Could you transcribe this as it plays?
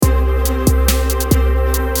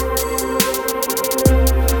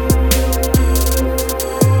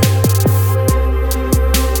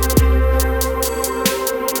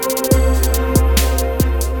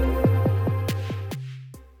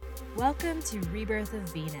Rebirth of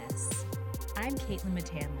Venus. I'm Caitlin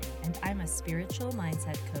Matanley, and I'm a spiritual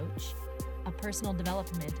mindset coach, a personal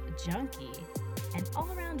development junkie, an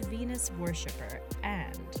all-around Venus worshiper,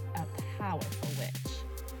 and a powerful witch.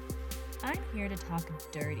 I'm here to talk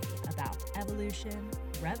dirty about evolution,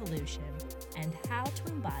 revolution, and how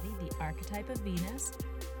to embody the archetype of Venus,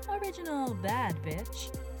 original bad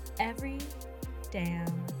bitch, every damn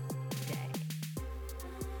day.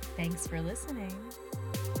 Thanks for listening.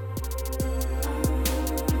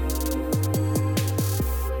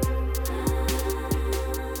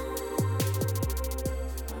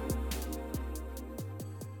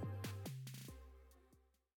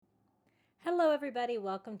 Hello, everybody.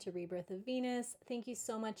 Welcome to Rebirth of Venus. Thank you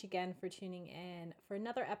so much again for tuning in for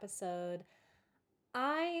another episode.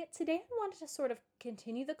 Today I wanted to sort of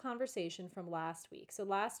continue the conversation from last week. So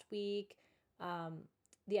last week,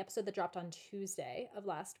 the episode that dropped on Tuesday of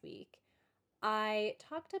last week, I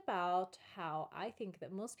talked about how I think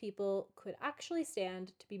that most people could actually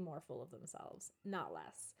stand to be more full of themselves, not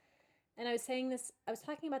less. And I was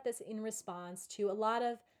talking about this in response to a lot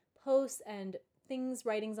of posts and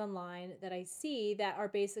writings online that I see that are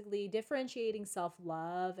basically differentiating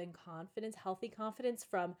self-love and confidence, healthy confidence,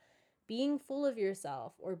 from being full of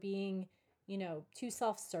yourself or being, too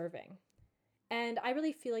self-serving. And I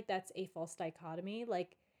really feel like that's a false dichotomy.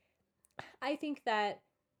 Like, I think that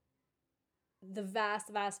the vast,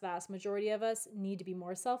 vast, vast majority of us need to be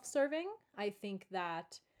more self-serving. I think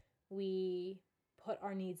that we put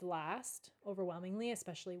our needs last overwhelmingly,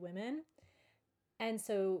 especially women. And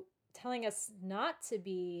so telling us that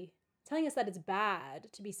it's bad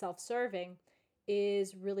to be self-serving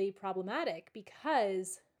is really problematic,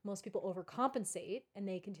 because most people overcompensate and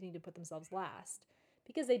they continue to put themselves last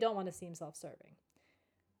because they don't want to seem self-serving.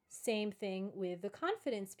 Same thing with the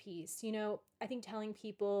confidence piece. I think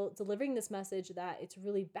delivering this message that it's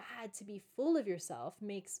really bad to be full of yourself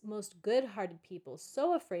makes most good-hearted people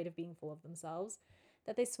so afraid of being full of themselves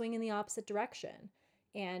that they swing in the opposite direction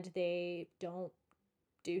and they don't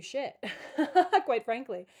do shit. Quite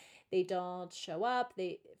frankly, they don't show up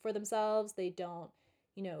for themselves. They don't,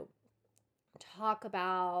 talk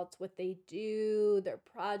about what they do, their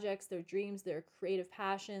projects, their dreams, their creative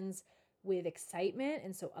passions with excitement.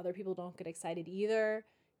 And so other people don't get excited either,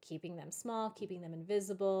 keeping them small, keeping them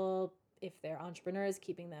invisible. If they're entrepreneurs,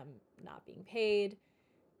 keeping them not being paid.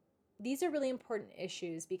 These are really important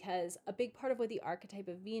issues, because a big part of what the archetype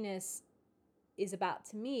of Venus is about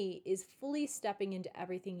to me is fully stepping into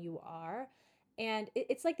everything you are. And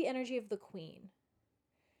it's like the energy of the queen.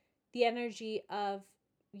 The energy of,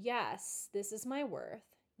 yes, this is my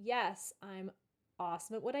worth. Yes, I'm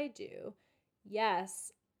awesome at what I do.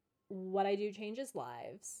 Yes, what I do changes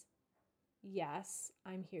lives. Yes,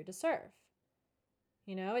 I'm here to serve.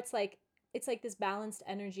 It's like this balanced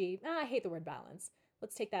energy. I hate the word balance.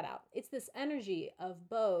 Let's take that out. It's this energy of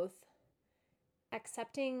both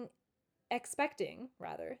expecting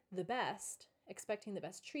the best, expecting the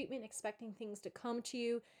best treatment, expecting things to come to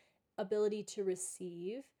you, ability to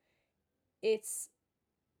receive. It's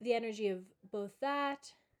the energy of both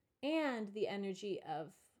that and the energy of,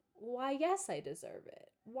 why, yes, I deserve it.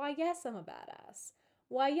 Why, yes, I'm a badass.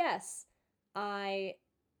 Why, yes, I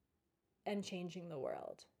am changing the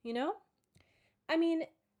world.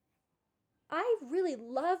 I really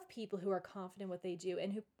love people who are confident in what they do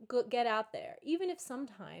and who get out there, even if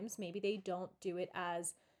sometimes maybe they don't do it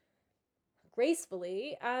as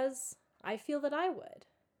gracefully as I feel that I would.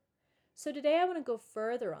 So today I want to go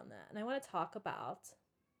further on that, and I want to talk about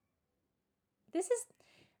I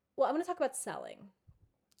want to talk about selling.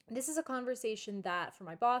 This is a conversation that for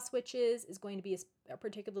my boss witches is going to be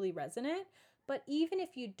particularly resonant, but even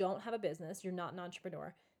if you don't have a business, you're not an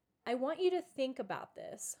entrepreneur, I want you to think about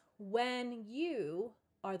this when you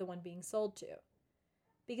are the one being sold to,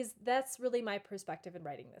 because that's really my perspective in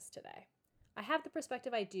writing this today. I have the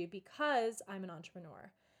perspective I do because I'm an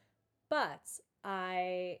entrepreneur, but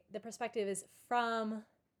the perspective is from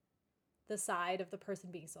the side of the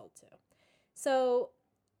person being sold to. So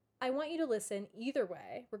I want you to listen either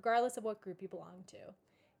way, regardless of what group you belong to.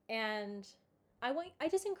 And I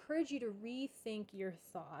just encourage you to rethink your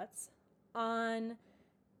thoughts on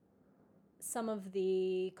some of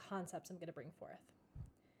the concepts I'm going to bring forth.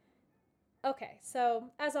 Okay, so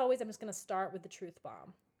as always, I'm just going to start with the truth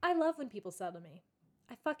bomb. I love when people sell to me.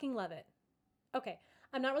 I fucking love it. Okay,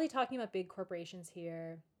 I'm not really talking about big corporations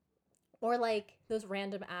here, or like those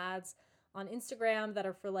random ads on Instagram that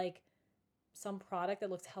are for like some product that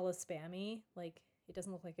looks hella spammy. Like, it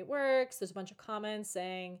doesn't look like it works. There's a bunch of comments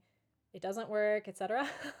saying it doesn't work, etc.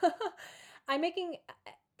 I make an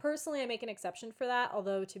exception for that,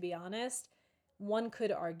 although to be honest, one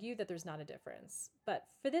could argue that there's not a difference. But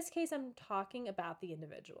for this case, I'm talking about the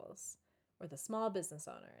individuals or the small business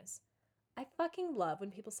owners. I fucking love when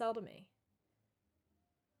people sell to me.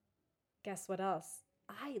 Guess what else?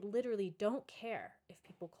 I literally don't care if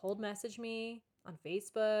people cold message me on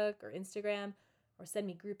Facebook or Instagram or send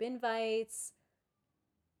me group invites,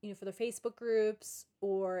 for their Facebook groups,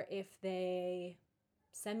 or if they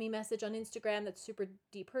send me a message on Instagram that's super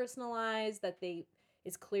depersonalized, that they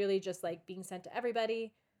is clearly just like being sent to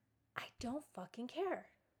everybody. I don't fucking care.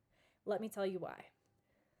 Let me tell you why.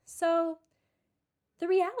 So the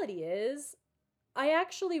reality is, I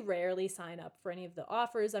actually rarely sign up for any of the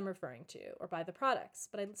offers I'm referring to or buy the products,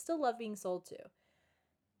 but I still love being sold to.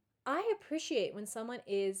 I appreciate when someone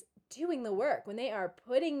is doing the work, when they are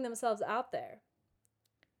putting themselves out there.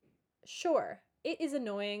 Sure, it is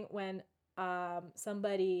annoying when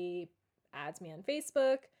somebody adds me on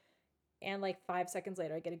Facebook and like 5 seconds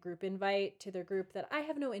later I get a group invite to their group that I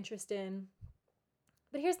have no interest in.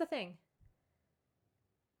 But here's the thing.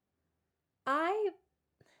 I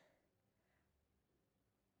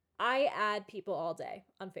add people all day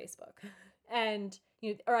on Facebook and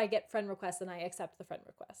or I get friend requests and I accept the friend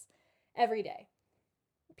requests every day.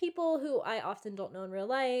 People who I often don't know in real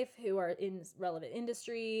life, who are in relevant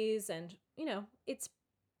industries, and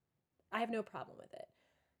I have no problem with it.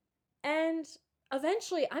 And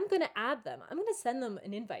eventually I'm going to add them. I'm going to send them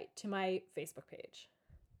an invite to my Facebook page.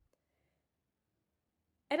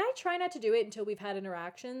 And I try not to do it until we've had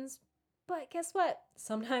interactions. But guess what?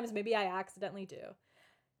 Sometimes maybe I accidentally do.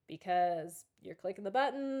 Because you're clicking the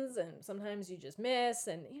buttons and sometimes you just miss.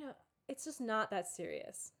 And, it's just not that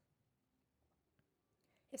serious.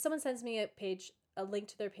 If someone sends me a link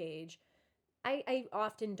to their page, I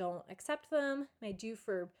often don't accept them. I do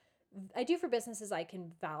for businesses I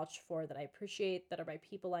can vouch for, that I appreciate, that are by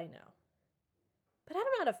people I know. But I'm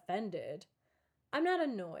not offended. I'm not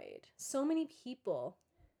annoyed. So many people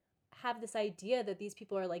have this idea that these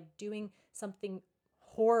people are like doing something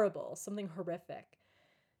horrible, something horrific.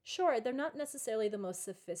 Sure, they're not necessarily the most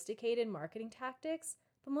sophisticated marketing tactics,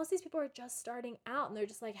 but most of these people are just starting out and they're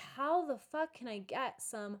just like, how the fuck can I get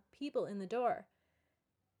some people in the door?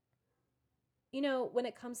 When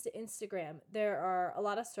it comes to Instagram, there are a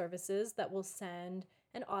lot of services that will send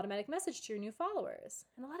an automatic message to your new followers.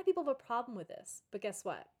 And a lot of people have a problem with this. But guess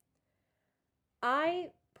what? I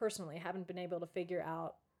personally haven't been able to figure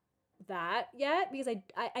out that yet, because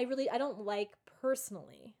I don't like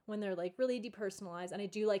personally when they're like really depersonalized, and I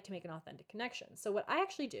do like to make an authentic connection. So what I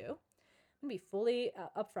actually do, I'm gonna be fully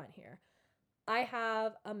upfront here. I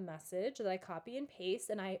have a message that I copy and paste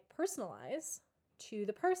and I personalize to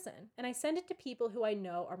the person, and I send it to people who I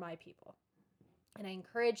know are my people. And I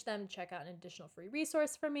encourage them to check out an additional free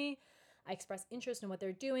resource from me. I express interest in what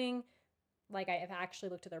they're doing. Like, I have actually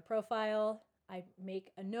looked at their profile. I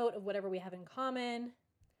make a note of whatever we have in common.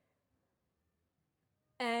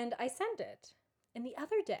 And I send it. And the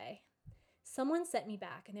other day, someone sent me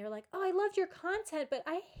back and they were like, oh, I loved your content, but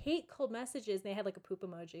I hate cold messages. And they had like a poop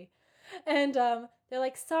emoji. And they're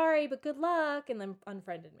like, sorry, but good luck. And then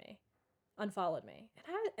unfollowed me.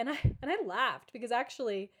 And I laughed, because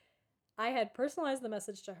actually I had personalized the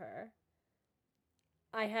message to her.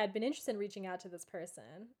 I had been interested in reaching out to this person.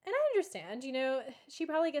 And I understand, she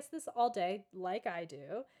probably gets this all day like I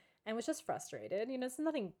do, and was just frustrated. It's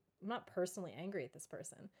nothing, I'm not personally angry at this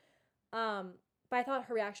person. But I thought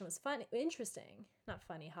her reaction was interesting. Not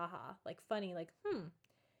funny, haha. Like funny, like,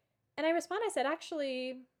 And I responded, I said,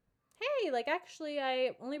 actually, hey,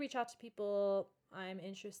 I only reach out to people I'm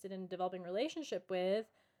interested in developing a relationship with.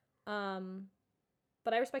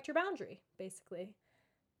 But I respect your boundary, basically.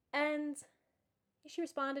 And she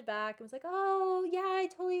responded back and was like, oh, yeah, I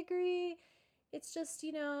totally agree. It's just,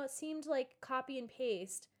 it seemed like copy and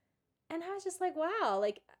paste. And I was just like, wow,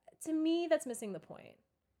 like, to me, that's missing the point.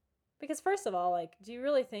 Because first of all, like, do you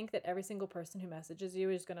really think that every single person who messages you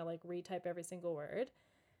is going to, like, retype every single word?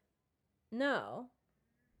 No.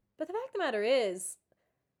 But the fact of the matter is,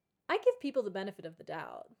 I give people the benefit of the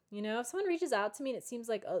doubt. If someone reaches out to me and it seems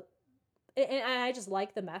like and I just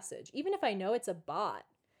like the message, even if I know it's a bot,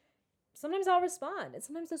 sometimes I'll respond, and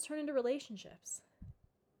sometimes those turn into relationships.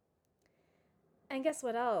 And guess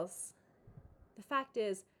what else? The fact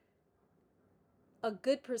is, a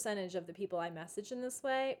good percentage of the people I message in this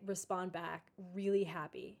way respond back really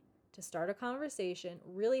happy to start a conversation,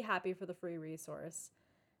 really happy for the free resource,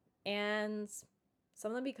 and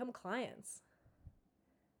some of them become clients.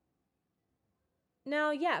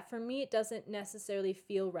 Now, yeah, for me, it doesn't necessarily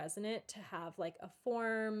feel resonant to have like a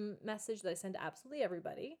form message that I send to absolutely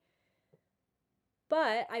everybody.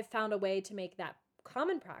 But I've found a way to make that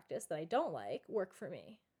common practice that I don't like work for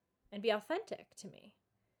me. and be authentic to me.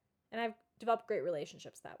 And I've developed great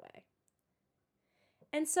relationships that way.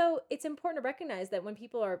 And so it's important to recognize that when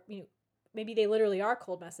people are, maybe they literally are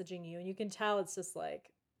cold messaging you and you can tell it's just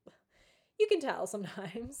like, you can tell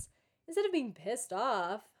sometimes, instead of being pissed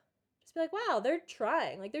off, just be like, wow, they're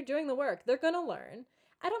trying, like they're doing the work. They're going to learn.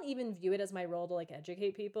 I don't even view it as my role to like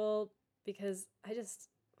educate people because I just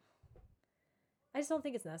don't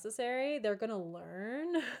think it's necessary. They're going to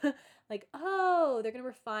learn like, oh, they're going to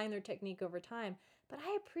refine their technique over time. But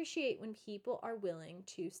I appreciate when people are willing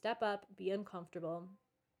to step up, be uncomfortable,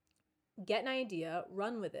 get an idea,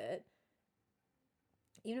 run with it.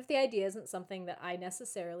 Even if the idea isn't something that I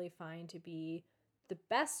necessarily find to be the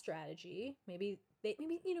best strategy, maybe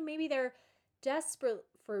they're desperate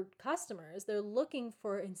for customers. They're looking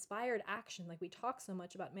for inspired action. Like we talk so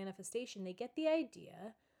much about manifestation, they get the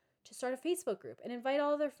idea to start a Facebook group and invite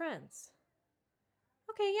all of their friends.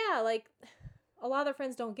 Okay, yeah, like a lot of their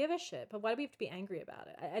friends don't give a shit, but why do we have to be angry about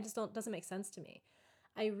it? I just doesn't make sense to me.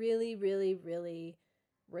 I really, really, really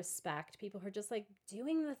respect people who are just like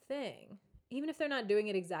doing the thing, even if they're not doing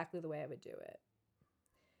it exactly the way I would do it.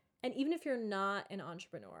 And even if you're not an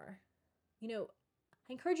entrepreneur, I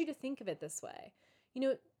encourage you to think of it this way.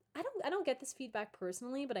 I don't get this feedback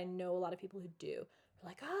personally, but I know a lot of people who do. They're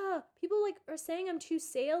like, people like are saying I'm too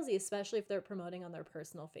salesy, especially if they're promoting on their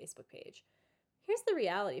personal Facebook page. Here's the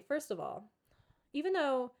reality. First of all,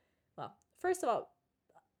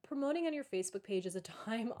 promoting on your Facebook page is a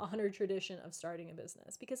time-honored tradition of starting a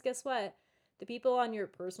business. Because guess what? The people on your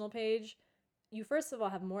personal page, you first of all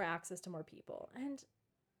have more access to more people. And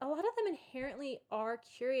a lot of them inherently are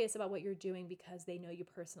curious about what you're doing because they know you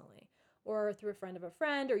personally, or through a friend of a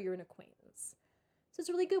friend, or you're an acquaintance. So it's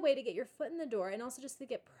a really good way to get your foot in the door and also just to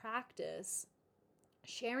get practice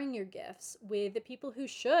sharing your gifts with the people who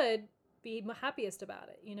should be happiest about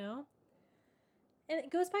it, And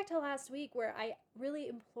it goes back to last week where I really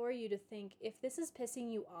implore you to think, if this is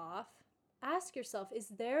pissing you off, ask yourself, is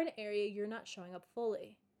there an area you're not showing up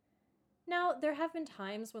fully? Now, there have been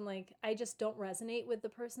times when I just don't resonate with the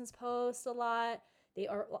person's post a lot. They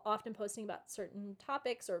are often posting about certain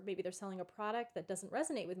topics, or maybe they're selling a product that doesn't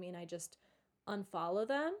resonate with me, and I just unfollow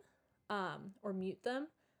them or mute them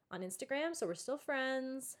on Instagram. So we're still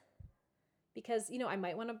friends because, I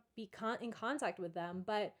might want to be in contact with them,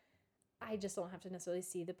 but I just don't have to necessarily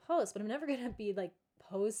see the post. But I'm never going to be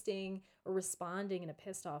posting or responding in a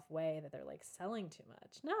pissed off way that they're selling too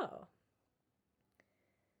much. No.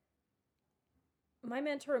 My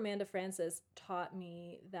mentor, Amanda Francis, taught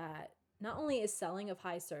me that not only is selling of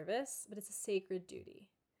high service, but it's a sacred duty.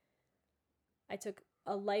 I took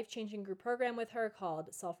a life-changing group program with her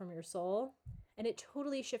called Sell From Your Soul, and it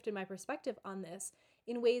totally shifted my perspective on this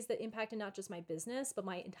in ways that impacted not just my business, but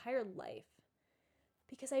my entire life.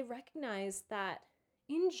 Because I recognized that,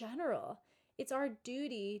 in general, it's our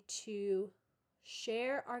duty to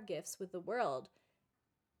share our gifts with the world.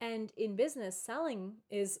 And in business, selling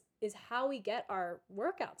is how we get our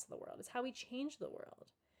work out to the world. It's how we change the world.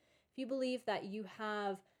 If you believe that you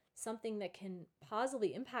have something that can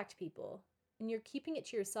positively impact people and you're keeping it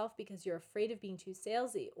to yourself because you're afraid of being too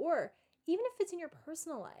salesy, or even if it's in your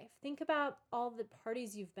personal life, think about all the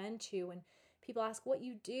parties you've been to and people ask what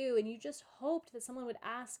you do, and you just hoped that someone would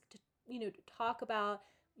ask to talk about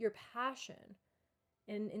your passion.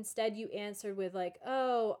 And instead you answered with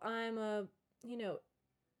oh, I'm a,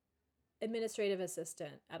 administrative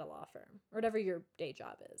assistant at a law firm, or whatever your day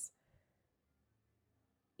job is.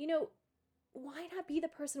 Why not be the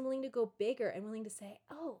person willing to go bigger and willing to say,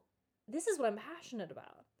 oh, this is what I'm passionate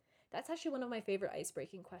about? That's actually one of my favorite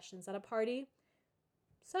ice-breaking questions at a party.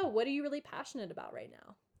 So what are you really passionate about right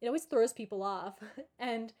now? It always throws people off.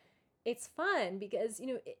 And it's fun because,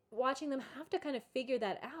 watching them have to kind of figure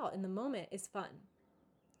that out in the moment is fun.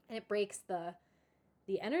 And it breaks the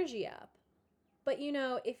energy up. But,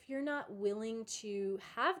 if you're not willing to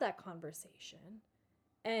have that conversation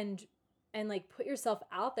and put yourself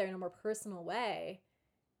out there in a more personal way,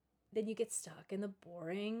 then you get stuck in the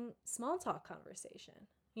boring small talk conversation.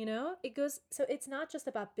 So it's not just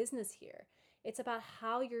about business here. It's about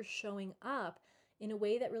how you're showing up in a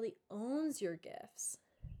way that really owns your gifts,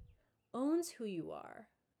 owns who you are,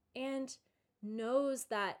 and knows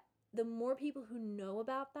that the more people who know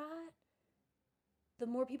about that, the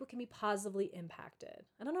more people can be positively impacted.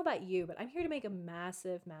 I don't know about you, but I'm here to make a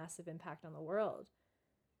massive, massive impact on the world.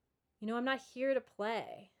 I'm not here to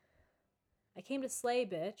play. I came to slay,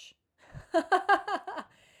 bitch.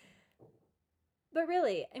 But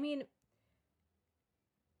really, I mean,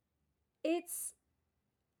 it's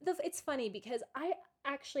funny because I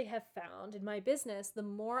actually have found in my business, the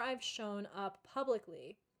more I've shown up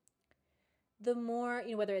publicly, the more,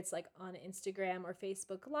 whether it's like on Instagram or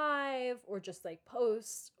Facebook Live or just like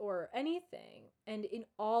posts or anything, and in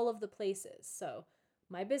all of the places. So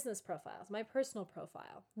my business profiles, my personal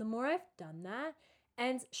profile, the more I've done that,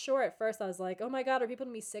 and sure, at first I was like, oh my God, are people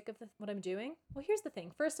gonna be sick of what I'm doing? Well, here's the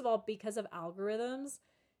thing. First of all, because of algorithms,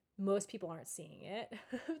 most people aren't seeing it.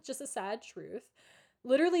 Just a sad truth.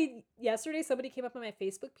 Literally, yesterday, somebody came up on my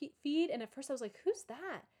Facebook feed, and at first I was like, who's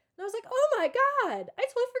that? And I was like, oh my God, I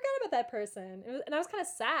totally forgot about that person. And I was kind of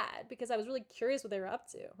sad because I was really curious what they were up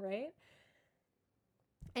to, right?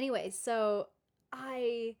 Anyway, so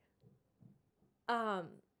I, um,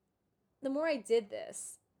 the more I did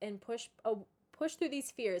this and push through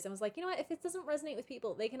these fears and was like, you know what, if it doesn't resonate with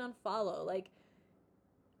people, they can unfollow. Like,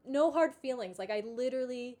 no hard feelings. Like, I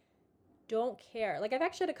literally don't care. Like, I've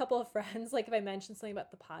actually had a couple of friends, like, if I mentioned something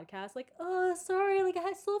about the podcast, like, oh, sorry, like,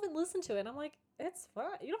 I still haven't listened to it. And I'm like, it's fine.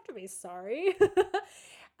 You don't have to be sorry.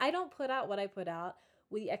 I don't put out what I put out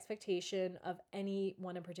with the expectation of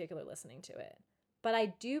anyone in particular listening to it. But I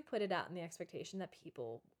do put it out in the expectation that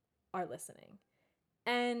people are listening.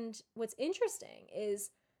 And what's interesting is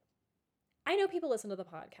I know people listen to the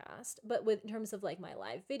podcast, but in terms of like my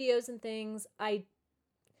live videos and things,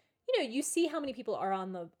 you see how many people are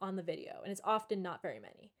on the video, and it's often not very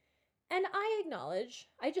many. And I acknowledge,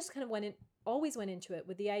 I just kind of always went into it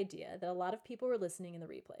with the idea that a lot of people were listening in the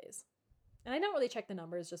replays. And I don't really check the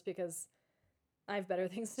numbers just because I have better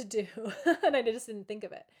things to do and I just didn't think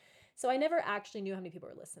of it. So I never actually knew how many people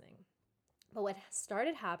were listening. But what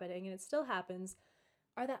started happening, and it still happens,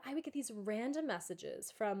 are that I would get these random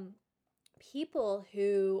messages from people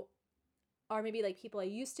who are maybe like people I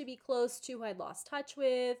used to be close to who I'd lost touch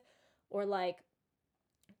with, or like,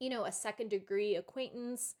 a second degree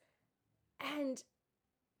acquaintance. And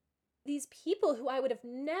these people who I would have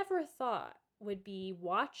never thought would be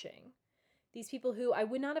watching, these people who I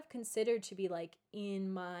would not have considered to be like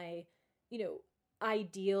in my,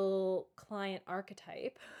 ideal client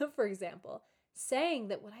archetype, for example, saying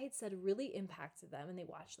that what I had said really impacted them and they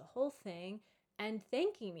watched the whole thing and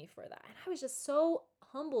thanking me for that. And I was just so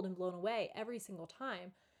humbled and blown away every single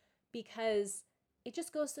time, because it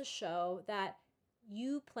just goes to show that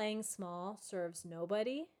you playing small serves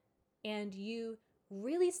nobody, and you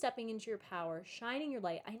really stepping into your power, shining your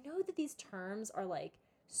light. I know that these terms are like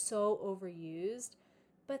so overused,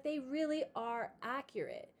 but they really are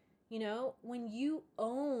accurate. When you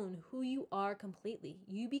own who you are completely,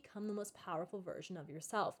 you become the most powerful version of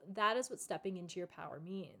yourself. That is what stepping into your power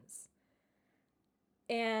means.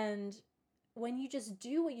 And when you just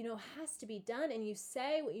do what you know has to be done, and you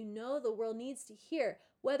say what you know the world needs to hear,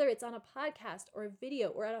 whether it's on a podcast or a video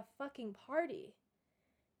or at a fucking party,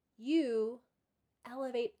 you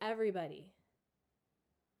elevate everybody.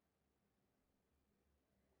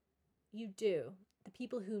 You do. The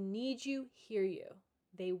people who need you hear you.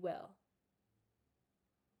 They will.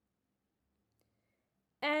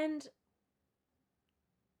 And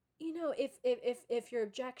if your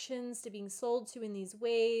objections to being sold to in these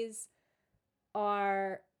ways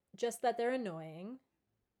are just that they're annoying,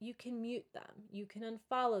 you can mute them. You can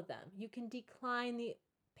unfollow them. You can decline the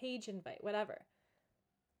page invite, whatever.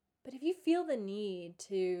 But if you feel the need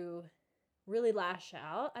to really lash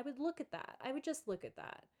out, I would look at that. I would just look at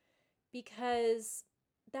that, because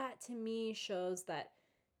that to me shows that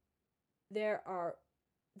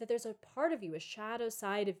there's a part of you, a shadow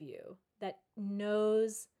side of you, that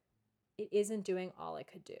knows it isn't doing all it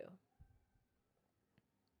could do,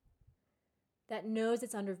 that knows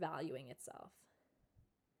it's undervaluing itself.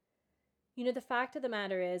 The fact of the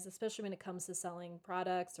matter is, especially when it comes to selling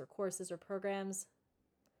products or courses or programs,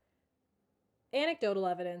 anecdotal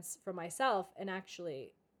evidence from myself and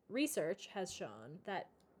actually research has shown that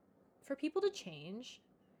for people to change,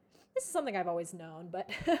 this is something I've always known, but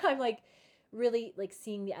I'm like really like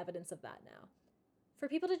seeing the evidence of that now. For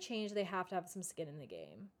people to change, they have to have some skin in the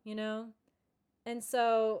game, And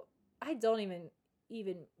so I don't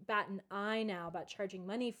even bat an eye now about charging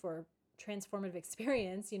money for transformative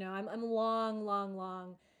experience. I'm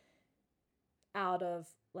long out of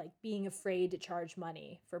like being afraid to charge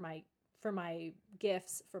money for my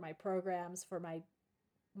gifts, for my programs, for my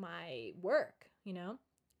work.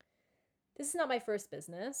 This is not my first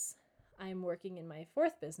business. I'm working in my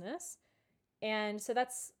fourth business. And so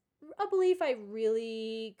that's a belief I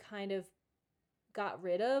really kind of got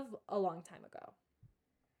rid of a long time ago.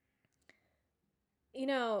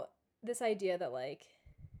 This idea that like,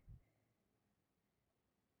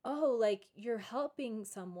 oh, like you're helping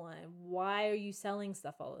someone, why are you selling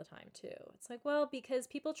stuff all the time too? It's like, well, because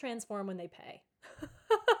people transform when they pay.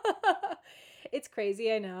 It's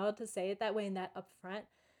crazy, I know, to say it that way and that upfront,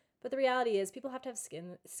 But the reality is people have to have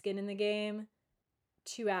skin in the game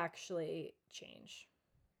to actually change.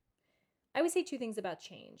 I always say two things about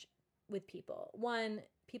change with people. One,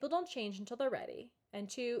 people don't change until they're ready. And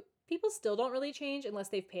two, people still don't really change unless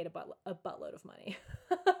they've paid a buttload of money.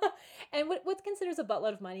 And what considers a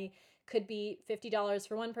buttload of money could be $50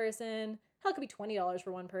 for one person. Hell, it could be $20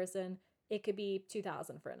 for one person. It could be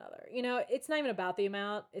 $2,000 for another. It's not even about the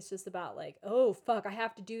amount. It's just about like, oh, fuck, I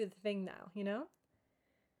have to do the thing now,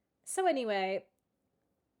 So anyway,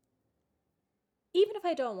 even if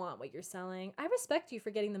I don't want what you're selling, I respect you for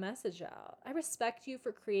getting the message out. I respect you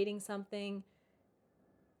for creating something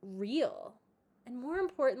real. And more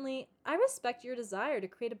importantly, I respect your desire to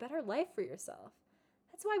create a better life for yourself.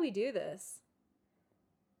 That's why we do this.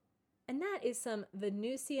 And that is some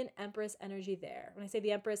Venusian Empress energy there. When I say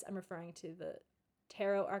the Empress, I'm referring to the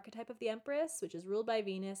tarot archetype of the Empress, which is ruled by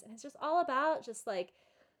Venus. And it's just all about just like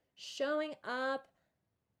showing up,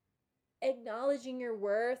 acknowledging your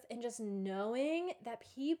worth, and just knowing that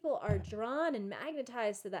people are drawn and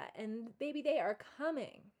magnetized to that. And baby, they are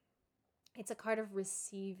coming. It's a card of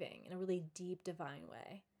receiving in a really deep, divine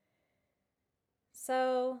way.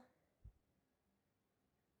 So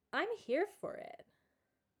I'm here for it.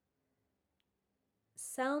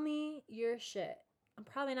 Sell me your shit. I'm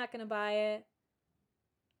probably not going to buy it.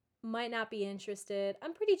 Might not be interested.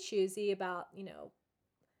 I'm pretty choosy about,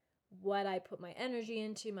 what I put my energy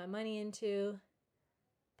into, my money into.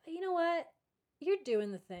 But you know what? You're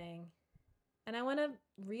doing the thing. And I want to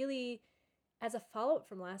really, as a follow-up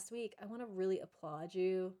from last week, I want to really applaud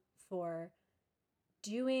you for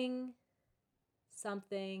doing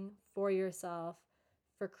something for yourself,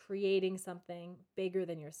 for creating something bigger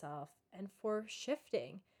than yourself, and for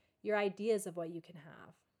shifting your ideas of what you can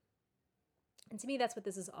have. And to me, that's what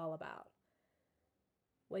this is all about.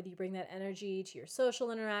 Whether you bring that energy to your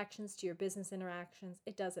social interactions, to your business interactions,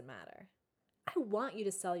 it doesn't matter. I want you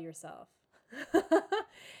to sell yourself.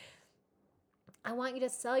 I want you to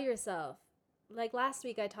sell yourself. Like last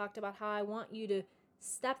week, I talked about how I want you to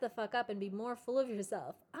step the fuck up and be more full of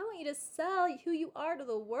yourself. I want you to sell who you are to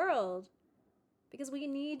the world because we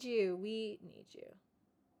need you. We need you.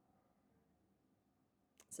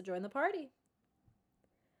 So join the party.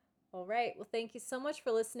 All right. Well, thank you so much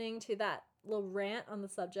for listening to that little rant on the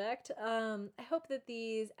subject. I hope that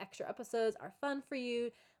these extra episodes are fun for you,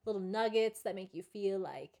 little nuggets that make you feel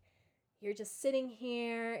like you're just sitting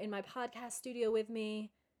here in my podcast studio with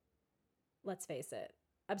me. Let's face it,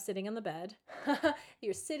 I'm sitting on the bed.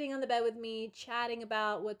 You're sitting on the bed with me, chatting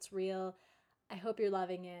about what's real. I hope you're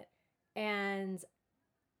loving it. And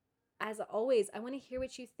as always, I want to hear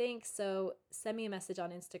what you think. So send me a message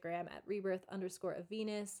on Instagram at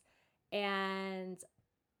rebirth_of_Venus. And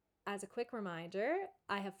as a quick reminder,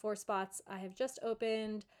 I have 4 spots I have just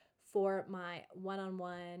opened for my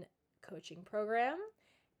one-on-one coaching program.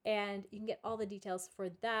 And you can get all the details for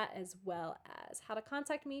that as well as how to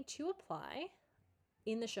contact me to apply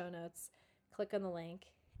in the show notes. Click on the link.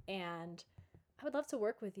 And I would love to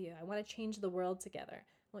work with you. I want to change the world together.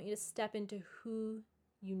 I want you to step into who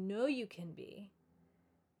you know you can be,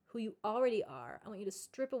 who you already are. I want you to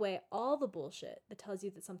strip away all the bullshit that tells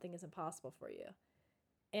you that something is impossible for you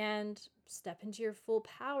and step into your full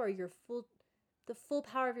power, the full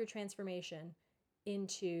power of your transformation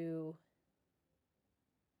into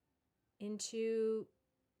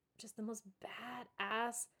just the most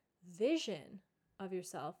badass vision of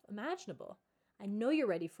yourself imaginable. I know you're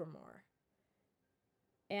ready for more.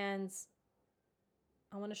 And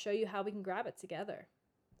I want to show you how we can grab it together.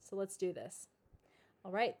 So let's do this.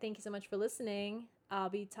 All right. Thank you so much for listening. I'll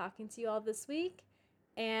be talking to you all this week,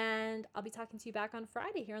 and I'll be talking to you back on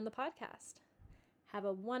Friday here on the podcast. Have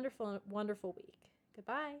a wonderful, wonderful week.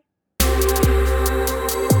 Goodbye.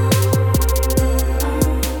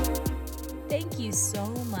 Thank you so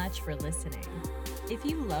much for listening. If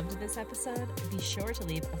you loved this episode, be sure to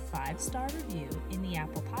leave a 5-star review in the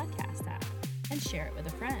Apple Podcast app and share it with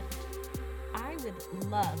a friend. I would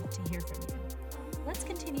love to hear from you. Let's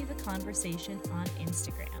continue the conversation on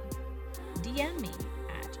Instagram. DM me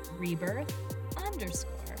at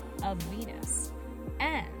rebirth_of_Venus.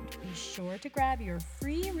 And be sure to grab your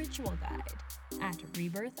free ritual guide at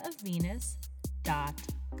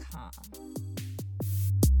rebirthofvenus.com.